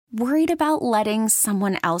Worried about letting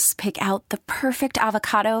someone else pick out the perfect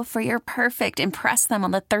avocado for your perfect impress them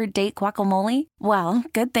on the third date guacamole? Well,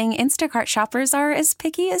 good thing Instacart shoppers are as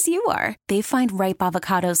picky as you are. They find ripe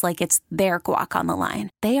avocados like it's their guac on the line.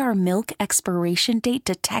 They are milk expiration date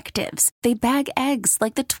detectives. They bag eggs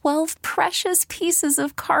like the 12 precious pieces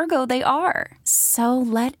of cargo they are. So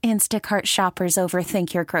let Instacart shoppers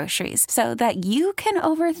overthink your groceries so that you can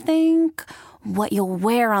overthink what you'll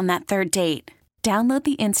wear on that third date. Download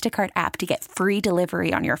the Instacart app to get free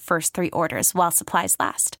delivery on your first 3 orders while supplies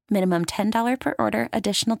last. Minimum $10 per order.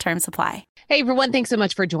 Additional terms apply. Hey, everyone. Thanks so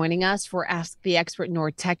much for joining us for Ask the Expert in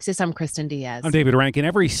North Texas. I'm Kristen Diaz. I'm David Rankin.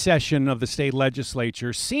 Every session of the state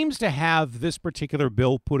legislature seems to have this particular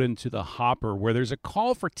bill put into the hopper where there's a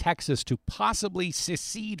call for Texas to possibly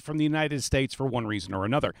secede from the United States for one reason or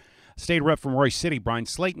another. State Rep from Royse City, Bryan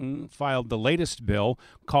Slaton, filed the latest bill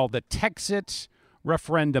called the TEXIT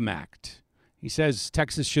Referendum Act. He says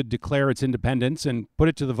Texas should declare its independence and put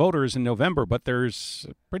it to the voters in November, but there's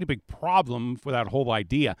a pretty big problem for that whole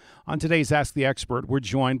idea. On today's Ask the Expert, we're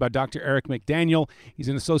joined by Dr. Eric McDaniel. He's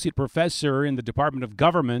an associate professor in the Department of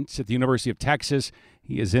Government at the University of Texas.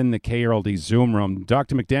 He is in the KRLD Zoom room.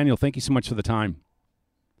 Dr. McDaniel, thank you so much for the time.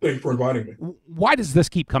 Thank you for inviting me. Why does this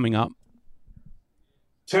keep coming up?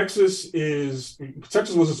 Texas was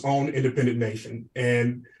its own independent nation,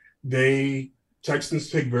 and Texans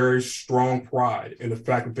take very strong pride in the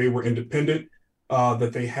fact that they were independent,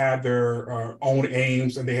 that they had their own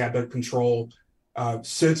aims and they had that control.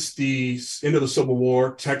 Since the end of the Civil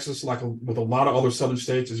War, Texas, like with a lot of other southern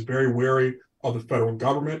states, is very wary of the federal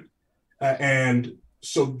government. And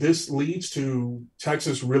so this leads to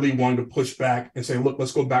Texas really wanting to push back and say, look,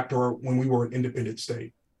 let's go back to when we were an independent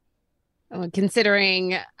state.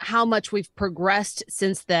 Considering how much we've progressed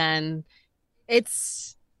since then,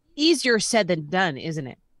 it's easier said than done, isn't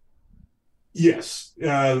it? Yes.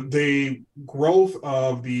 The growth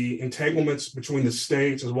of the entanglements between the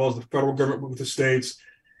states as well as the federal government with the states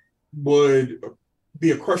would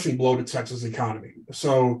be a crushing blow to Texas' economy.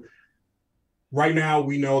 So right now,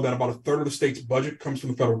 we know that about a third of the state's budget comes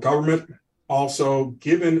from the federal government. Also,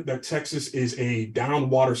 given that Texas is a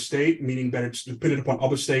downwater state, meaning that it's dependent upon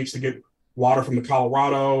other states to get water from the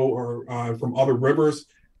Colorado or from other rivers,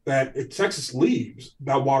 that if Texas leaves,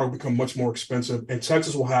 that water will become much more expensive, and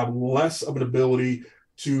Texas will have less of an ability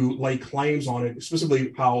to lay claims on it,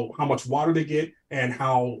 specifically how much water they get and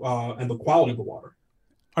and the quality of the water.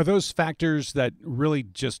 Are those factors that really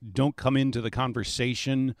just don't come into the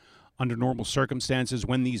conversation under normal circumstances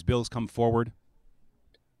when these bills come forward?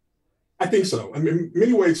 I think so. I mean, in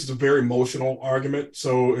many ways, it's a very emotional argument.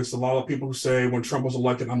 So it's a lot of people who say when Trump was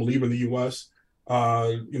elected, I'm leaving the U.S.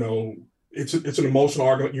 It's an emotional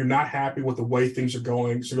argument. You're not happy with the way things are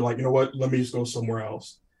going. So you're like, you know what, let me just go somewhere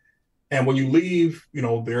else. And when you leave,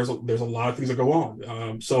 there's a lot of things that go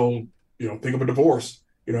on. So think of a divorce.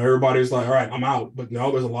 Everybody's like, all right, I'm out. But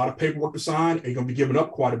no, there's a lot of paperwork to sign and you're going to be giving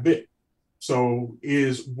up quite a bit. So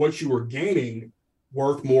is what you are gaining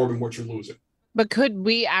worth more than what you're losing? But could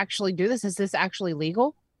we actually do this? Is this actually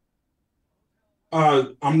legal? I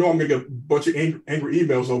know I'm going to get a bunch of angry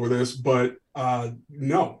emails over this, but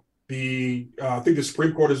no. I think the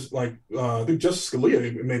Supreme Court is I think Justice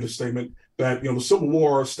Scalia made the statement that, the Civil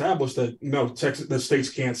War established that, that states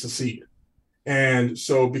can't secede. And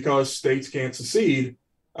so because states can't secede,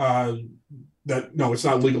 it's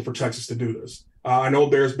not legal for Texas to do this. I know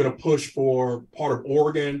there's been a push for part of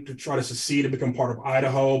Oregon to try to secede and become part of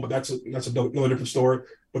Idaho, but that's another different story.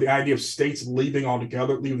 But the idea of states leaving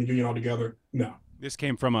the union altogether, no. This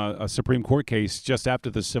came from a Supreme Court case just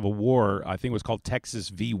after the Civil War. I think it was called Texas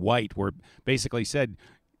v. White, where it basically said,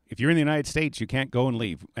 if you're in the United States, you can't go and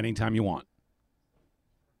leave anytime you want.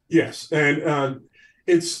 Yes, and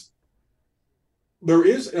there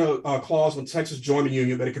is a clause when Texas joined the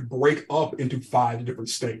union that it could break up into 5 different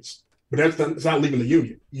states, but that's not leaving the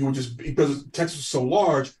union. You would just, because Texas is so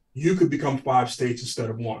large, you could become 5 states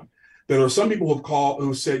instead of 1. There are some people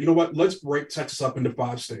who said, you know what, let's break Texas up into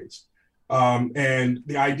 5 states. And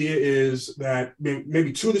the idea is that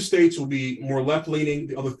maybe 2 of the states will be more left-leaning,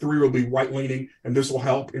 the other 3 will be right-leaning, and this will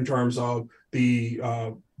help in terms of the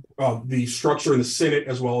structure in the Senate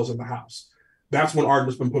as well as in the House. That's when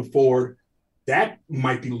argument's been put forward. That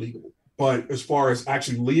might be legal, but as far as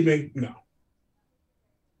actually leaving, no.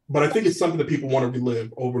 But I think it's something that people want to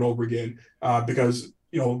relive over and over again because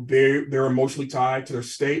they're emotionally tied to their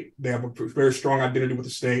state. They have a very strong identity with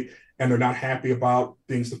the state, and they're not happy about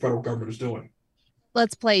things the federal government is doing.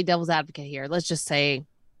 Let's play devil's advocate here. Let's just say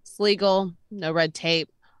it's legal, no red tape.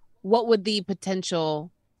 What would the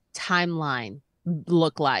potential timeline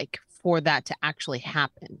look like for that to actually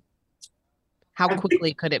happen? How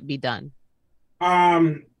quickly could it be done?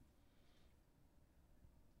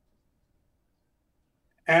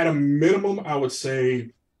 At a minimum, I would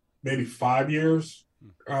say maybe 5 years,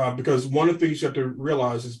 because one of the things you have to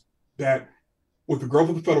realize is that with the growth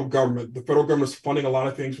of the federal government is funding a lot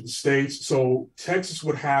of things for the states. So Texas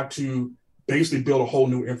would have to basically build a whole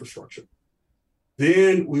new infrastructure.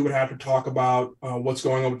 Then we would have to talk about what's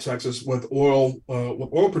going on with Texas with oil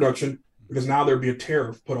production, because now there'd be a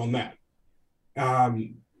tariff put on that.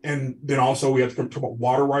 And then also we have to talk about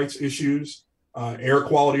water rights issues, air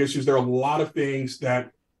quality issues. There are a lot of things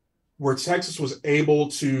that where Texas was able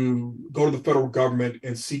to go to the federal government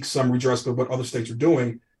and seek some redress of what other states are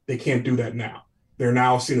doing, they can't do that now. They're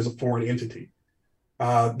now seen as a foreign entity.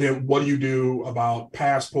 Then what do you do about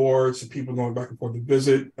passports and people going back and forth to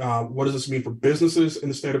visit? What does this mean for businesses in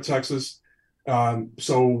the state of Texas?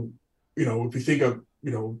 So, if you think of,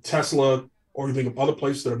 Tesla, or you think of other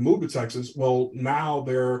places that have moved to Texas, well, now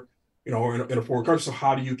they're, in a foreign country. So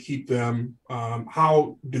how do you keep them?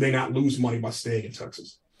 How do they not lose money by staying in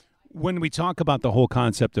Texas? When we talk about the whole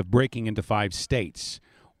concept of breaking into 5 states,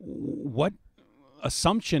 what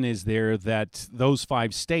assumption is there that those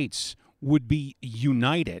 5 states would be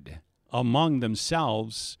united among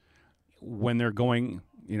themselves when they're going,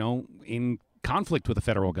 in conflict with the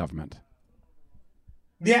federal government?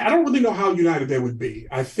 Yeah, I don't really know how united they would be.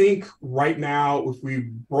 I think right now, if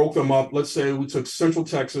we broke them up, let's say we took Central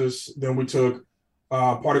Texas, then we took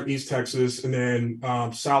part of East Texas, and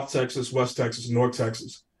then South Texas, West Texas, North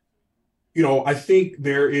Texas. I think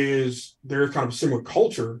there's kind of a similar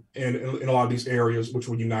culture in a lot of these areas, which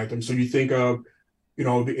would unite them. So you think of,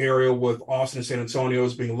 the area with Austin and San Antonio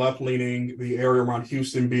as being left-leaning, the area around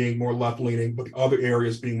Houston being more left-leaning, but the other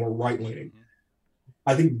areas being more right-leaning.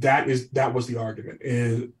 I think that was the argument,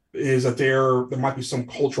 is that there might be some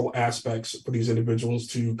cultural aspects for these individuals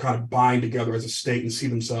to kind of bind together as a state and see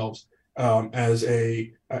themselves as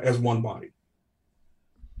one body.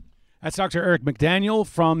 That's Dr. Eric McDaniel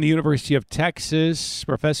from the University of Texas.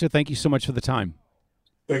 Professor, thank you so much for the time.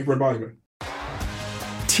 Thank you for inviting me.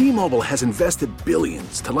 T-Mobile has invested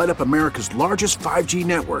billions to light up America's largest 5G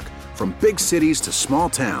network, from big cities to small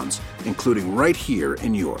towns, including right here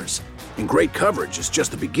in yours. And great coverage is just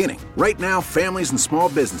the beginning. Right now, families and small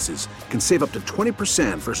businesses can save up to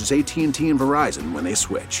 20% versus AT&T and Verizon when they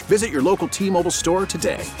switch. Visit your local T-Mobile store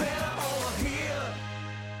today.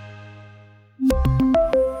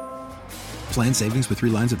 Plan savings with 3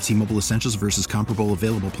 lines of T-Mobile Essentials versus comparable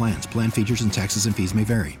available plans. Plan features and taxes and fees may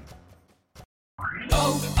vary.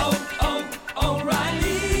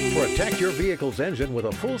 Protect your vehicle's engine with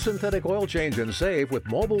a full synthetic oil change and save with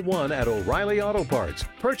Mobil 1 at O'Reilly Auto Parts.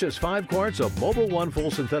 Purchase 5 quarts of Mobil 1 full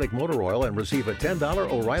synthetic motor oil and receive a $10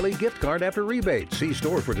 O'Reilly gift card after rebate. See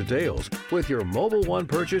store for details. With your Mobil 1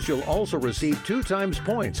 purchase, you'll also receive 2 times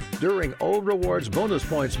points during O Rewards Bonus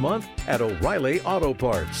Points Month at O'Reilly Auto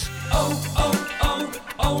Parts.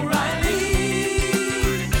 O'Reilly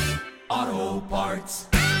Auto Parts.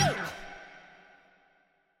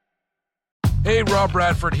 Hey, Rob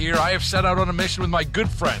Bradford here. I have set out on a mission with my good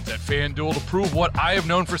friends at FanDuel to prove what I have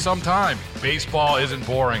known for some time. Baseball isn't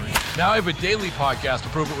boring. Now I have a daily podcast to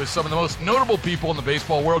prove it with some of the most notable people in the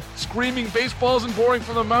baseball world, screaming baseball isn't boring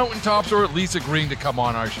from the mountaintops, or at least agreeing to come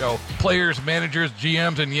on our show. Players, managers,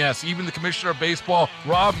 GMs, and yes, even the commissioner of baseball,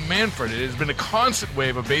 Rob Manfred. It has been a constant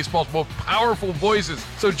wave of baseball's most powerful voices.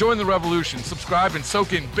 So join the revolution. Subscribe and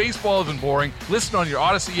soak in Baseball Isn't Boring. Listen on your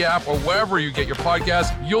Odyssey app or wherever you get your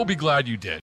podcasts. You'll be glad you did.